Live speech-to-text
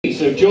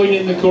So join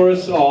in the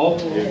chorus of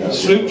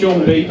Sloop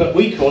John B, but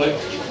we call it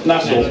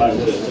Nassau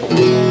Mountain.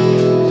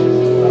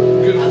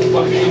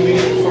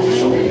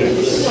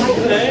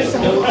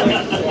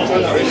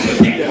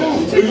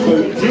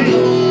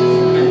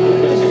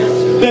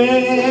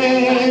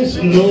 There's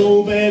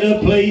no better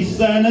place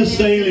than a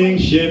sailing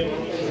ship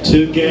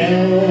to get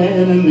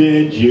an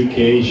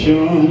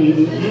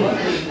education.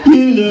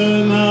 You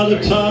learn how to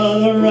tie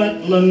the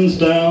ratlins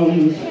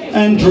down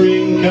and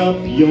drink up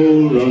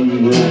your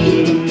own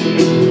ration.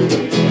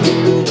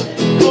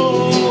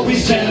 Oh, we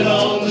sailed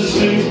on the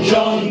sloop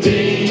John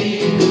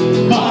B,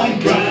 my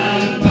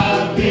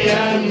grandpappy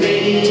and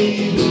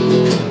me.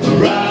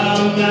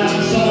 Around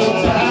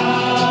Nassau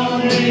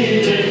town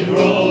we did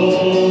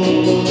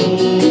roll,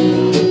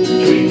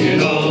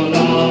 drinking all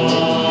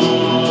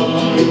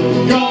night.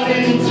 Got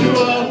into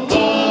a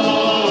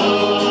bar.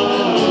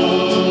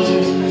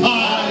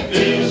 I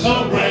feel so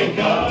break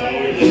up,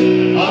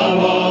 I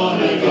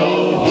wanna go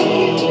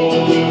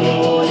home.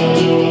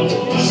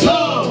 So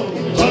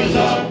close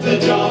up the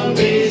John B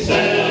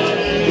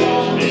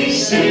sail,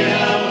 see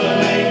how the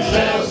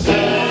mainsail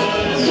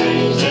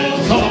sails.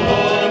 Call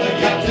for the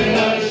captain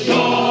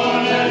ashore,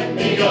 let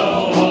me go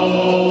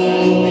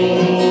home.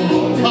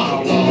 I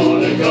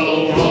wanna go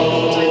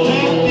home.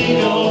 Let me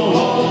go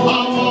home. I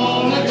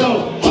wanna go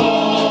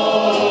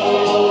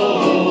home.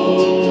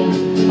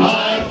 I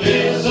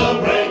feel so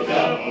break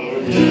up,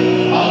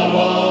 I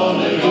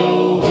wanna go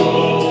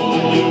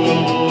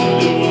home.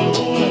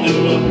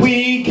 We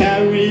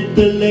carried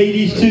the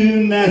ladies to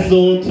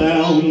Nassau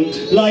town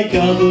like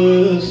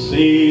other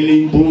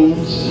sailing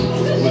boats.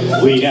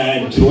 We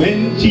had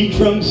 20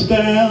 trunks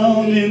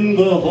down in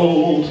the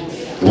hold,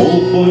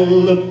 all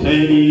full of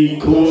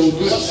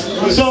petticoats.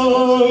 So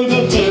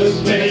the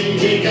first mate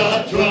he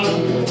got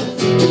drunk,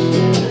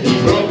 he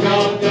broke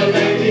out the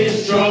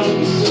ladies'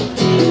 trunks.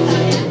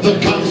 The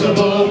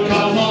constable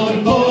come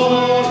on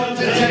board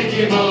to take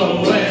him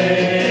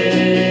away.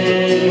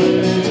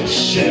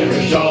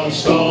 Sheriff John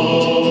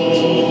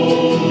Stone,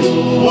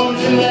 won't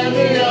you let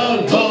me alone?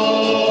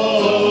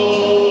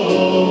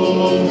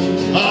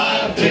 I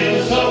feel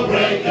so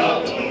break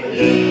up,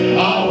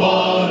 I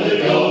wanna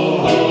go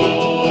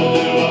home.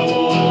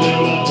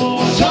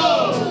 So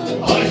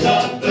hoist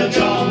up the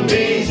John B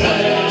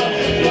sail,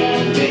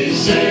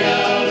 see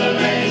how the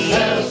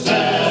mainsail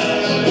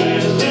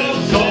sails.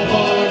 Call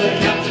for the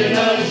captain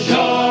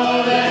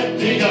ashore, let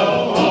me go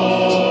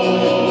home.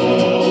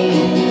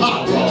 I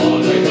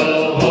wanna go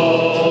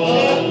home.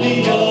 Let me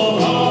go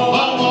home. I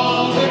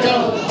wanna go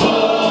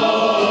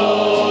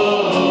home.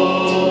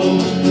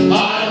 I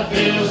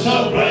feel so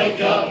break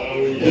up,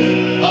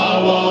 I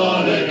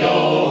wanna go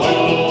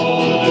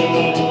home.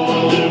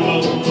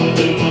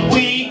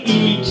 We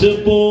eat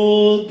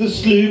aboard the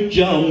sloop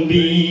John B,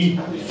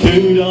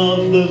 food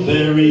of the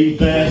very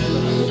best.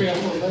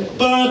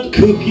 But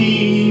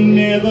Cookie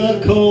never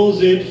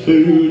calls it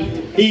food,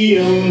 he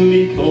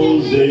only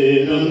calls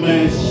it a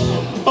mess.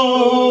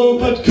 Oh,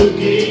 but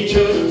Cookie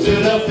took to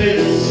the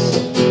fist,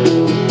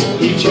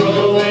 he took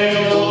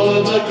away all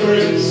of the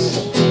grits.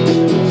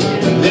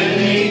 And then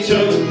he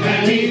took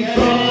and he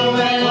threw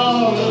away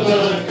all of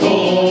the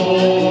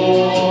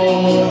corn.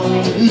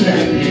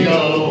 Let me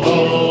go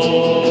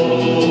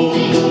home,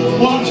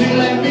 won't you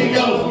let me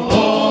go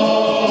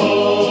home?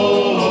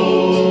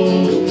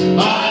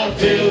 I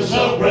feel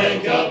so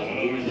break up,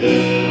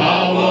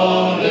 I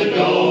wanna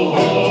go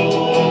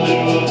home.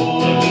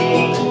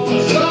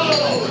 So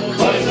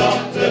hoist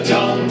up the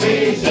John B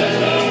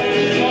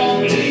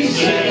sail,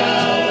 see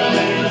how the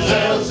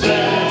mainsail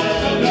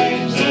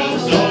sails.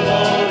 So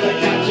for the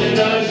captain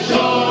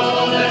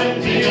ashore, let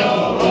me go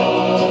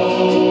home.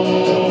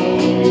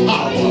 I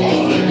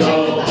wanna go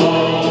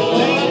home.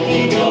 Let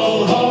me go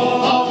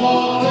home. I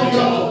wanna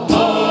go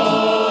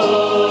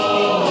home.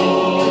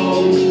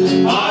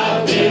 I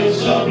feel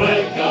so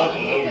break up,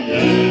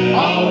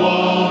 I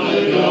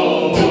wanna go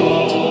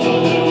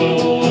home.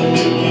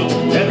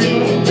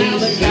 Everybody,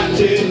 the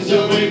captain's a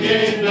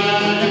wicked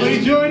man. Everybody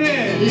join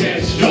in. He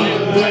gets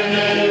drunk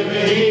whenever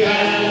he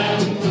can.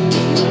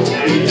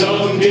 He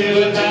don't give a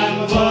damn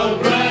for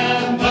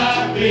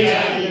grandpappy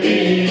and me.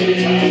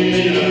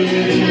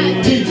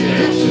 He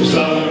gets us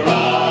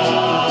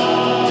around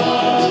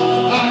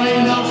and he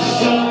knocks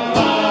us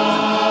about.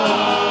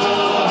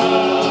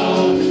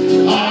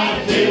 I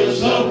feel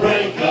so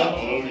break up, I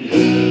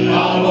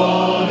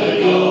wanna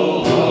go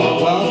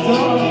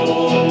home.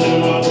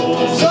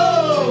 So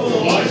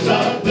hoist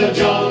up the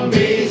John B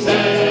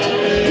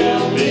sail,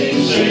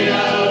 see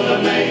how the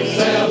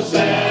mainsail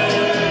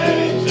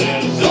sails.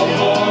 So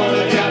for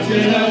the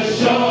captain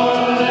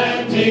ashore,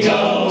 let me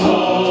go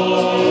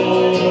home.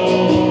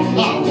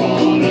 I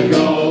wanna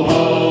go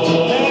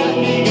home. Let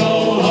me go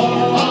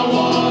home. I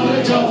wanna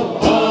go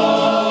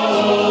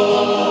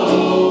home.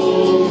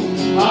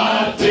 I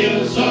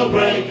feel so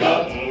break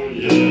up, I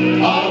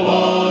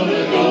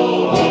wanna go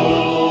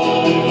home.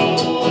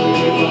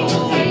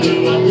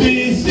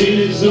 This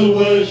is the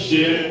worst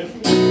ship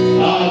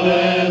I've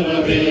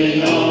ever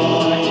been on.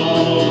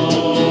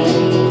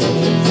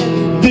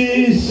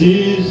 This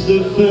is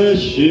the first the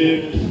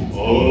ship.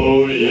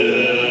 Oh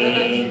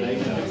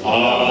yeah,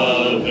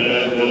 I'll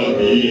never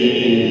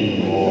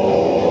be more.